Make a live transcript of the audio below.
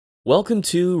Welcome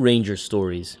to Ranger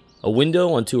Stories, a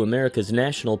window onto America's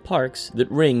national parks that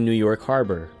ring New York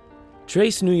Harbor.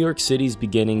 Trace New York City's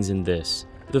beginnings in this,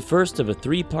 the first of a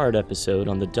three-part episode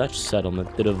on the Dutch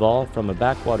settlement that evolved from a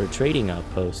backwater trading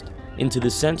outpost into the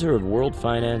center of world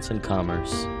finance and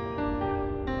commerce.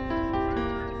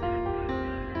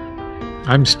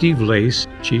 I'm Steve Lace,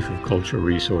 Chief of Cultural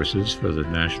Resources for the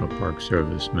National Park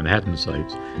Service Manhattan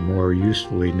Sites, more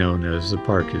usefully known as the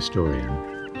Park Historian.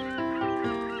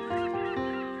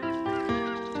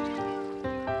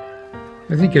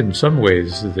 I think in some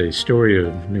ways the story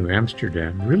of New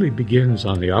Amsterdam really begins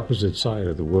on the opposite side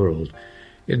of the world,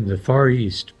 in the Far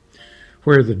East,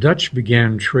 where the Dutch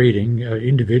began trading.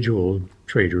 Individual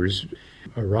traders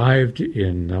arrived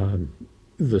in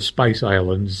the Spice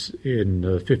Islands in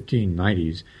the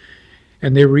 1590s,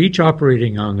 and they were each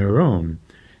operating on their own.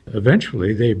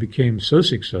 Eventually, they became so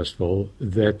successful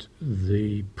that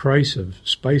the price of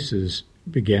spices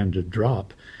began to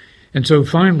drop. And so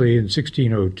finally, in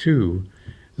 1602,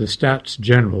 the States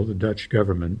General, the Dutch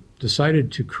government,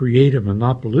 decided to create a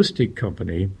monopolistic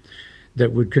company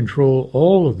that would control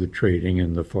all of the trading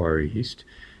in the Far East,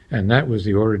 and that was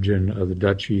the origin of the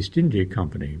Dutch East India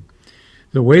Company.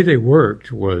 The way they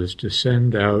worked was to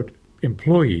send out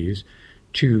employees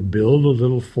to build a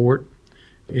little fort.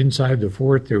 Inside the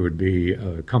fort there would be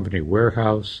a company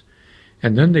warehouse,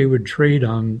 and then they would trade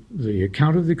on the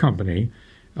account of the company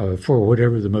for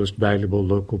whatever the most valuable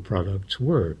local products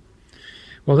were.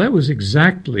 Well, that was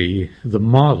exactly the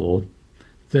model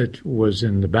that was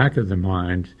in the back of their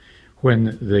mind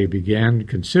when they began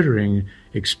considering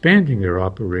expanding their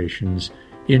operations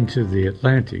into the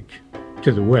Atlantic,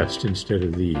 to the west instead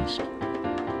of the east.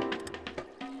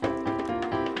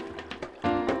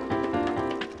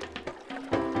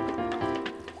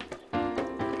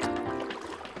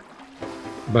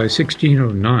 By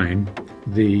 1609,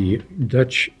 the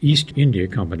Dutch East India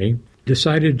Company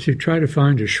decided to try to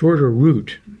find a shorter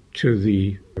route to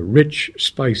the rich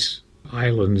spice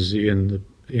islands in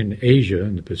Asia,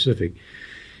 in the Pacific.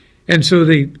 And so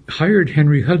they hired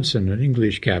Henry Hudson, an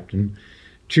English captain,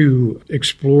 to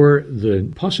explore the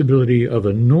possibility of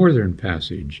a northern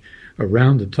passage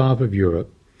around the top of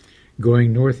Europe,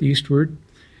 going northeastward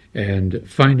and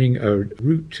finding a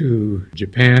route to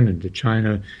Japan and to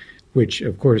China, which,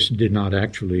 of course, did not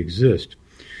actually exist.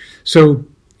 So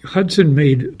Hudson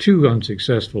made two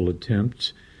unsuccessful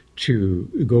attempts to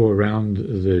go around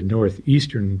the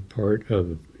northeastern part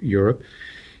of Europe,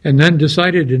 and then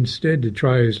decided instead to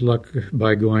try his luck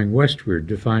by going westward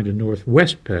to find a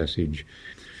northwest passage.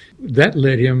 That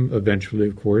led him eventually,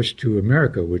 of course, to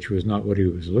America, which was not what he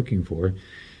was looking for.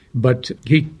 But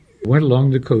he went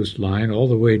along the coastline all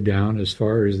the way down as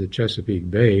far as the Chesapeake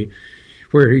Bay,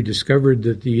 where he discovered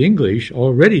that the English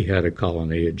already had a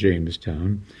colony at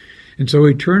Jamestown. And so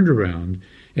he turned around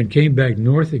and came back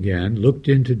north again, looked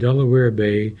into Delaware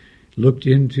Bay, looked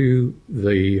into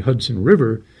the Hudson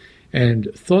River, and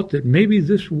thought that maybe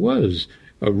this was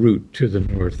a route to the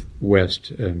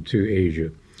northwest and to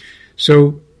Asia.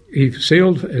 So he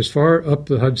sailed as far up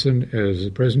the Hudson as the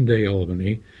present-day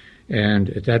Albany, and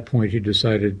at that point he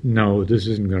decided, no, this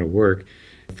isn't going to work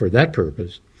for that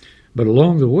purpose. But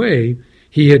along the way,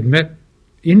 he had met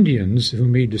Indians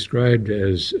whom he described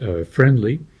as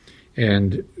friendly,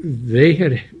 and they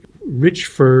had rich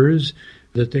furs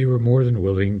that they were more than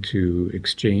willing to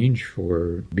exchange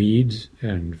for beads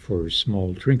and for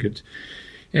small trinkets.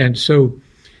 And so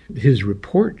his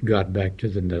report got back to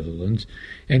the Netherlands,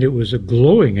 and it was a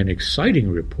glowing and exciting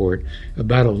report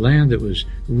about a land that was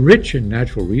rich in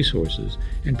natural resources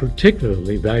and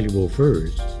particularly valuable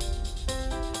furs.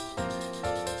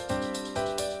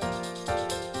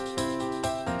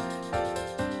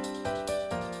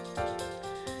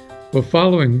 Well,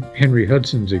 following Henry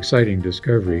Hudson's exciting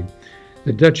discovery,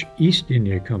 the Dutch East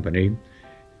India Company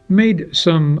made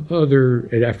some other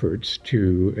efforts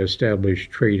to establish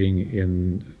trading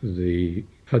in the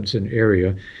Hudson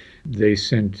area. They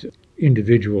sent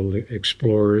individual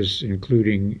explorers,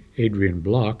 including Adrian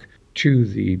Block, to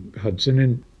the Hudson,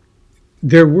 and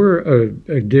there were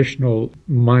additional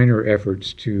minor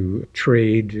efforts to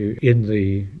trade in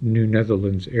the New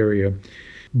Netherlands area,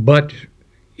 but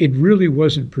it really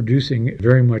wasn't producing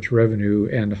very much revenue,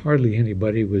 and hardly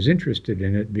anybody was interested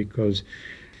in it because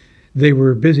they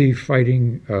were busy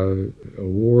fighting a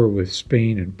war with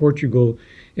Spain and Portugal,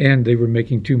 and they were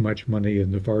making too much money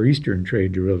in the Far Eastern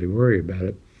trade to really worry about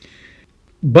it.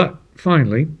 But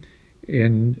finally,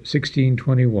 in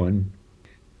 1621,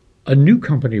 a new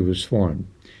company was formed,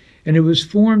 and it was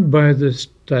formed by the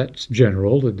States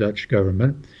General, the Dutch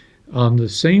government, on the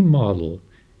same model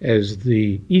as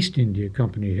the East India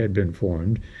Company had been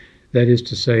formed. That is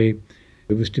to say,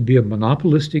 it was to be a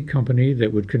monopolistic company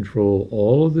that would control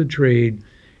all of the trade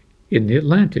in the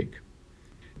Atlantic.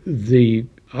 The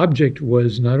object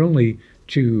was not only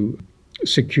to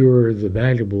secure the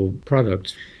valuable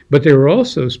products, but they were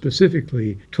also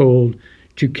specifically told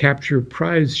to capture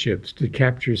prize ships, to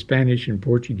capture Spanish and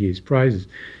Portuguese prizes.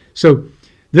 So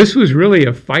this was really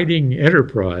a fighting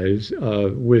enterprise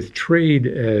with trade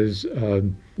as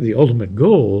the ultimate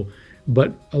goal,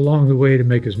 but along the way to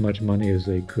make as much money as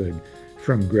they could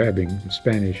from grabbing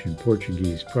Spanish and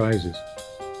Portuguese prizes.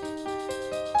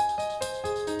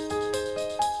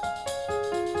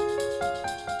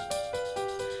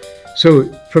 So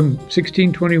from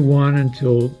 1621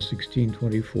 until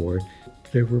 1624,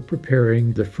 they were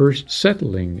preparing the first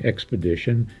settling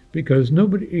expedition because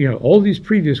nobody, all these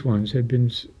previous ones had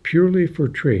been purely for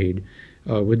trade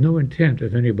with no intent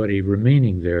of anybody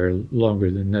remaining there longer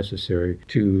than necessary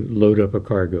to load up a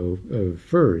cargo of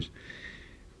furs.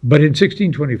 But in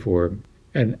 1624,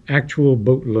 an actual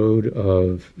boatload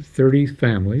of 30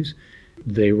 families,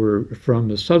 they were from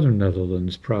the southern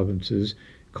Netherlands provinces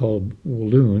called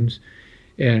Walloons,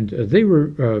 and they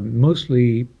were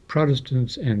mostly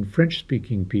Protestants and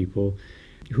French-speaking people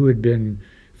who had been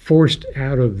forced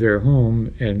out of their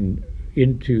home and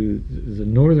into the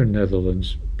northern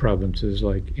Netherlands provinces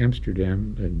like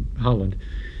Amsterdam and Holland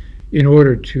in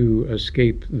order to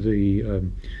escape the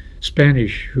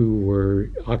Spanish who were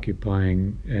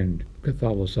occupying and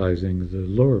Catholicizing the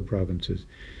lower provinces.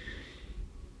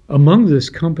 Among this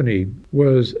company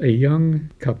was a young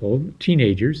couple,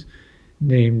 teenagers,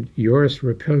 named Joris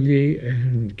Rapelye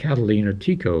and Catalina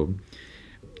Tico.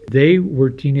 They were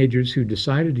teenagers who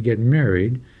decided to get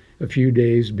married a few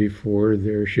days before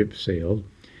their ship sailed.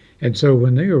 And so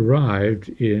when they arrived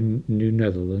in New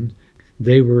Netherlands,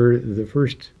 they were the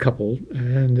first couple,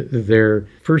 and their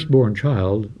firstborn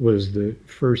child was the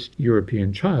first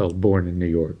European child born in New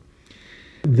York.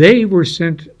 They were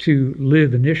sent to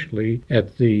live initially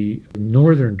at the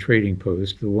northern trading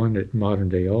post, the one at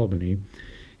modern-day Albany.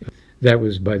 That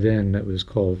was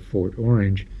called Fort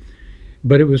Orange.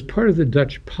 But it was part of the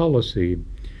Dutch policy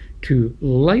to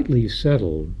lightly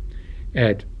settle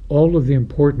at all of the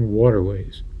important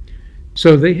waterways.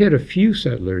 So they had a few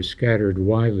settlers scattered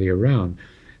widely around.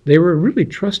 They were really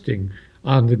trusting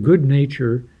on the good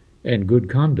nature and good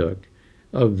conduct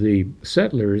of the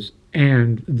settlers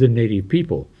and the native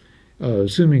people,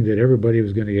 assuming that everybody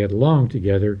was going to get along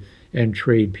together and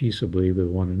trade peaceably with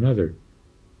one another.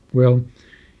 Well,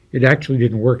 it actually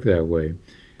didn't work that way.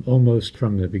 Almost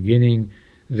from the beginning,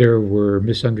 there were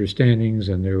misunderstandings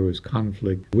and there was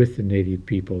conflict with the native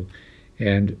people.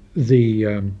 And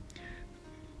the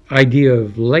idea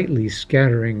of lightly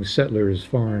scattering settlers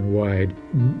far and wide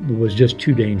was just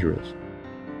too dangerous.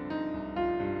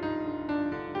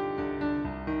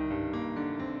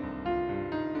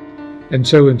 And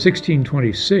so in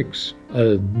 1626,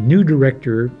 a new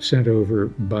director sent over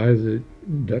by the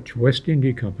Dutch West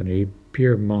India Company,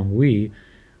 Pierre Manoury,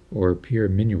 or Pierre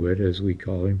Minuit as we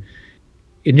call him,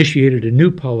 initiated a new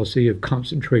policy of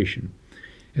concentration.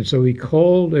 And so he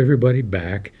called everybody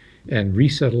back and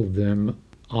resettled them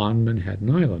on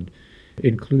Manhattan Island,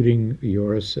 including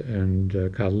Joris and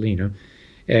Catalina.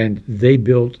 And they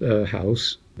built a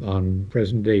house on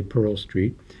present-day Pearl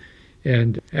Street.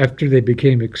 And after they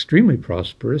became extremely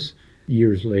prosperous,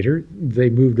 years later,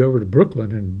 they moved over to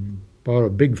Brooklyn and bought a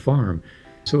big farm.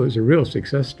 So it was a real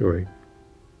success story.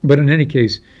 But in any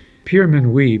case, Pierre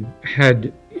Manoury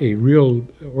had a real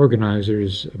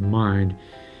organizer's mind,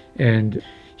 and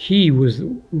he was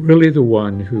really the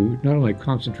one who not only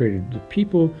concentrated the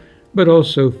people, but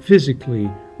also physically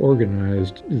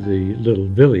organized the little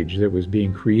village that was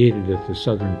being created at the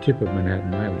southern tip of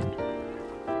Manhattan Island.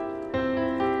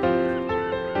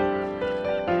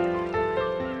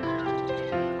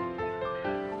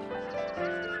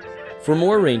 For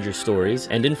more ranger stories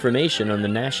and information on the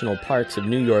national parks of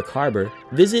New York Harbor,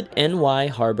 visit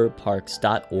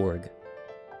nyharborparks.org.